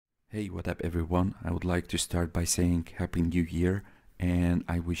Hey, what up everyone? I would like to start by saying Happy New Year and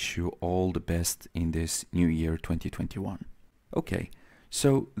I wish you all the best in this new year 2021. Okay,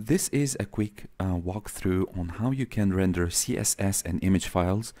 so this is a quick walkthrough on how you can render CSS and image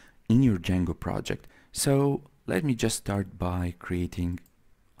files in your Django project. So let me just start by creating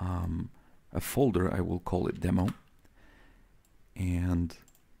a folder. I will call it demo and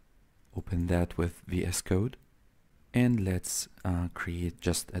open that with VS Code. And let's create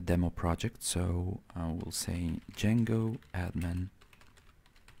just a demo project. So I will say Django admin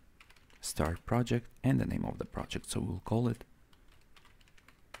start project and the name of the project. So we'll call it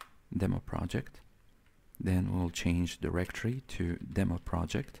demo project. Then we'll change directory to demo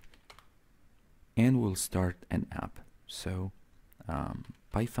project and we'll start an app. So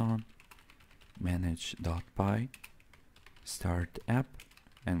Python manage.py start app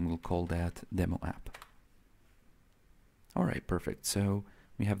and we'll call that demo app. Alright, perfect. So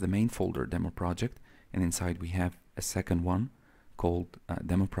we have the main folder demo project and inside we have a second one called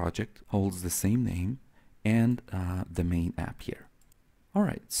demo project, holds the same name and the main app here.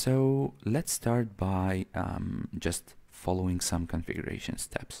 Alright, so let's start by just following some configuration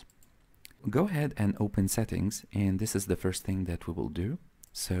steps. Go ahead and open settings and this is the first thing that we will do.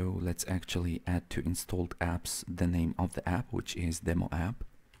 So let's actually add to installed apps the name of the app, which is demo app.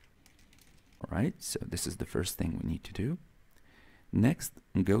 Alright, so this is the first thing we need to do. Next,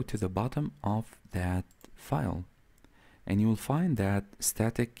 go to the bottom of that file and you will find that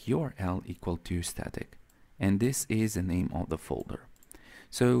static URL equal to static, and this is the name of the folder.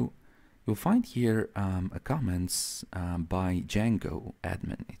 So you'll find here a comments by Django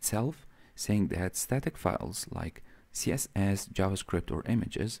admin itself saying that static files like CSS, JavaScript or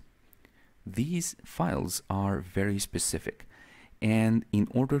images, these files are very specific. And in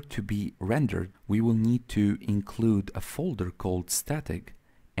order to be rendered, we will need to include a folder called static,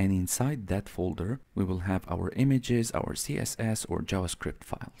 and inside that folder we will have our images, our CSS or JavaScript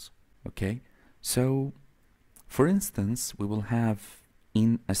files. Okay, so for instance, we will have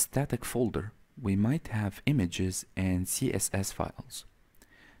in a static folder, we might have images and CSS files.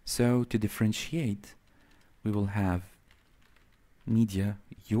 So to differentiate, we will have media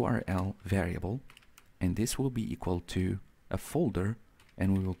URL variable, and this will be equal to a folder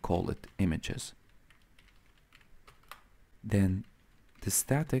and we will call it images. Then the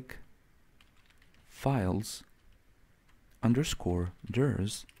static files underscore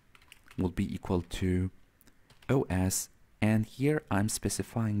ders will be equal to OS, and here I'm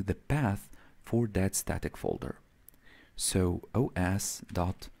specifying the path for that static folder. So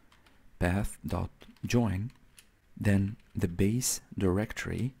os.path.join, then the base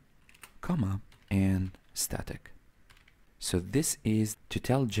directory, comma, and static. So this is to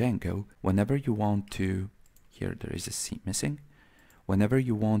tell Django whenever you want to, here there is a C missing, whenever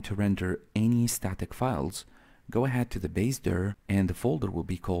you want to render any static files, go ahead to the base dir and the folder will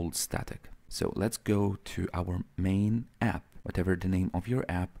be called static. So let's go to our main app. Whatever the name of your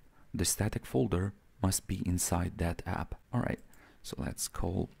app, the static folder must be inside that app. Alright, so let's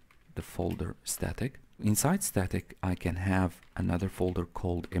call the folder static. Inside static, I can have another folder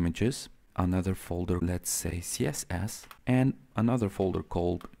called images, another folder, let's say CSS, and another folder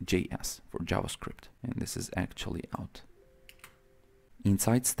called JS for JavaScript, and this is actually out.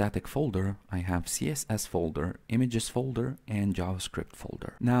 Inside static folder, I have CSS folder, images folder, and JavaScript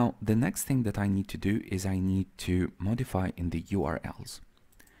folder. Now, the next thing that I need to do is I need to modify in the URLs.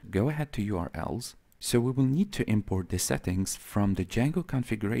 Go ahead to URLs. So we will need to import the settings from the Django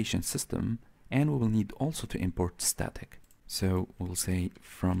configuration system, and we will need also to import static. So we'll say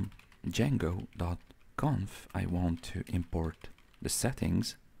from Django.conf, I want to import the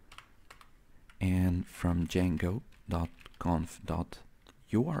settings, and from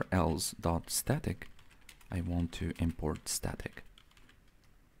Django.conf.urls.static, I want to import static.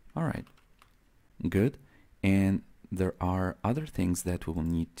 Alright, good. And there are other things that we will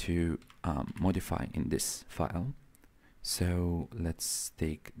need to modify in this file. So let's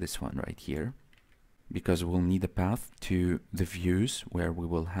take this one right here, because we'll need a path to the views where we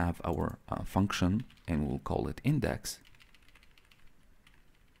will have our function and we'll call it index.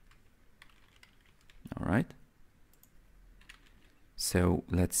 All right. So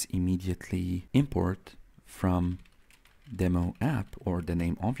let's immediately import from demo app, or the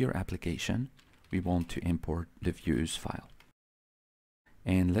name of your application. We want to import the views file.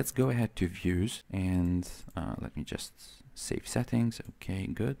 And let's go ahead to views and let me just save settings. Okay,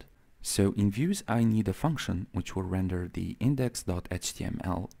 good. So in views, I need a function which will render the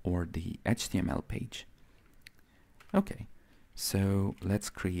index.html or the HTML page. Okay, so let's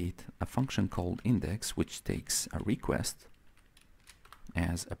create a function called index which takes a request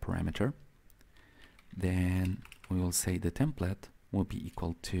as a parameter. Then we will say the template will be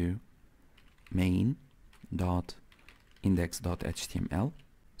equal to main.index.html.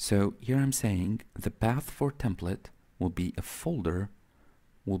 So here I'm saying the path for template will be a folder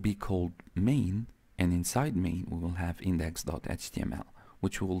will be called main, and inside main we will have index.html,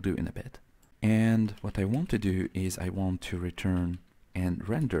 which we will do in a bit. And what I want to do is I want to return and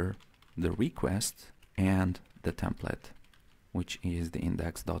render the request and the template, which is the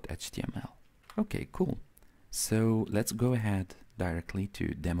index.html. Okay, cool. So let's go ahead directly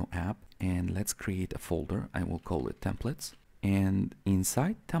to demo app and let's create a folder. I will call it templates, and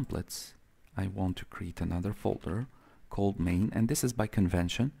inside templates I want to create another folder called main, and this is by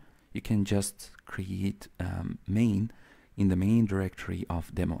convention. You can just create main in the main directory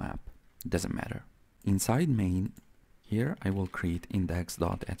of demo app. It doesn't matter. Inside main here I will create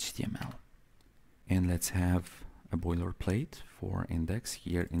index.html, and let's have a boilerplate for index.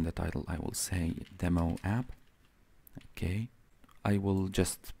 Here in the title I will say demo app. Okay, I will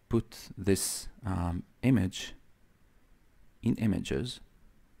just put this image in images,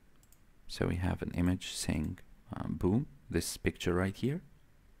 so we have an image saying boom, this picture right here.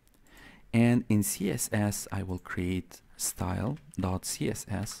 And in CSS I will create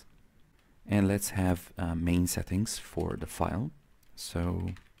style.css, and let's have main settings for the file.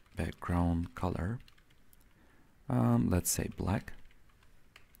 So background color, let's say black,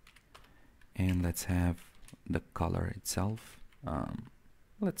 and let's have the color itself,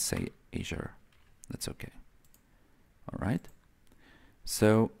 let's say azure. That's okay. All right,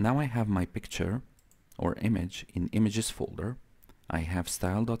 so now I have my picture or image in images folder. I have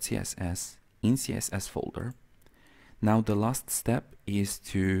style.css in CSS folder. Now the last step is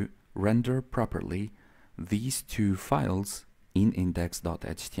to render properly these two files in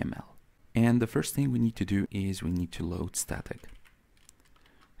index.html. And the first thing we need to do is we need to load static.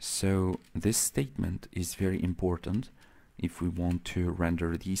 So this statement is very important if we want to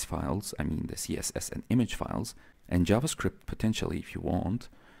render these files, I mean the CSS and image files, and JavaScript potentially if you want.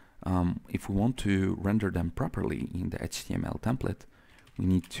 If we want to render them properly in the HTML template, we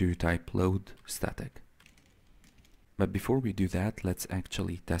need to type load static. But before we do that, let's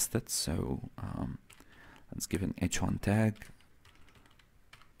actually test it. So let's give an h1 tag,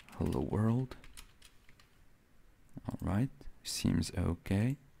 hello world. All right, seems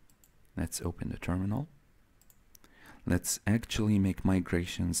okay. Let's open the terminal. Let's actually make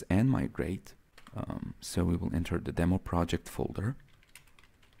migrations and migrate. So we will enter the demo project folder.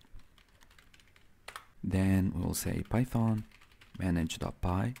 Then we will say Python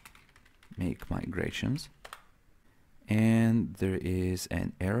manage.py make migrations, and there is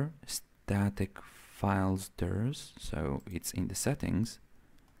an error, static files dirs, so it's in the settings,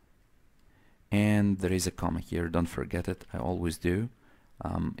 and there is a comma here. Don't forget it, I always do.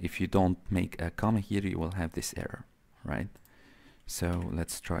 If you don't make a comma here, you will have this error, right? So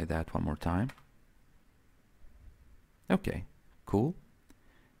let's try that one more time. Okay, cool.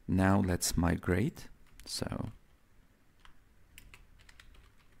 Now let's migrate. So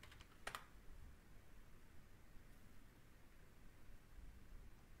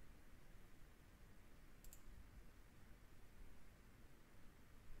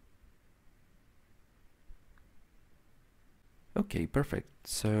okay, perfect.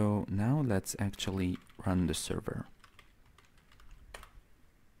 So now let's actually run the server.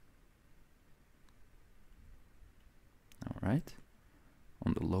 All right,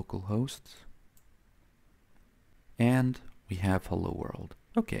 on the local host. And we have hello world.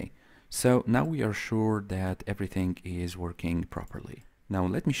 Okay, so now we are sure that everything is working properly. Now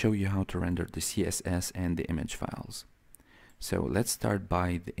let me show you how to render the CSS and the image files. So let's start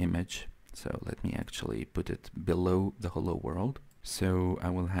by the image. So let me actually put it below the hello world. So I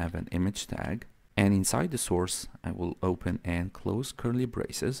will have an image tag, and inside the source I will open and close curly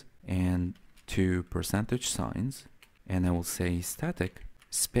braces and two percentage signs, and I will say static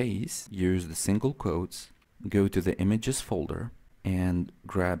space, use the single quotes, go to the images folder and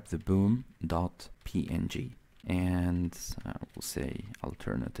grab the boom.png, and we'll say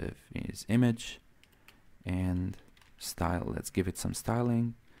alternative is image, and style, let's give it some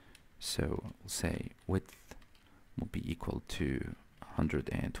styling. So we'll say width will be equal to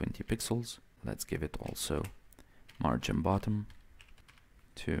 120 pixels. Let's give it also margin bottom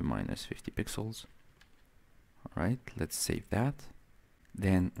to -50 pixels. All right, let's save that.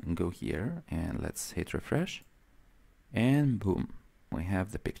 Then go here and let's hit refresh, and boom, we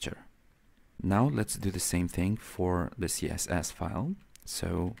have the picture. Now let's do the same thing for the CSS file.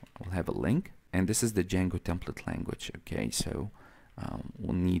 So we'll have a link, and this is the Django template language. Okay, so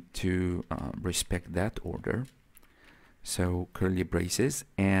we'll need to respect that order. So curly braces,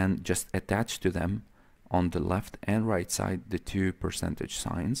 and just attach to them on the left and right side the two percentage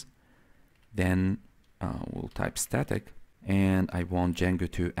signs. Then we'll type static, and I want Django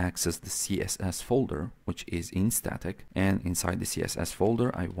to access the CSS folder, which is in static, and inside the CSS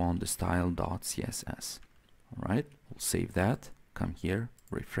folder I want the style.css. Alright, we'll save that, come here,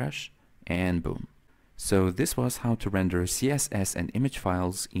 refresh, and boom. So this was how to render CSS and image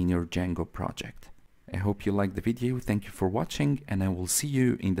files in your Django project. I hope you liked the video, thank you for watching, and I will see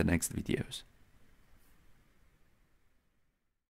you in the next videos.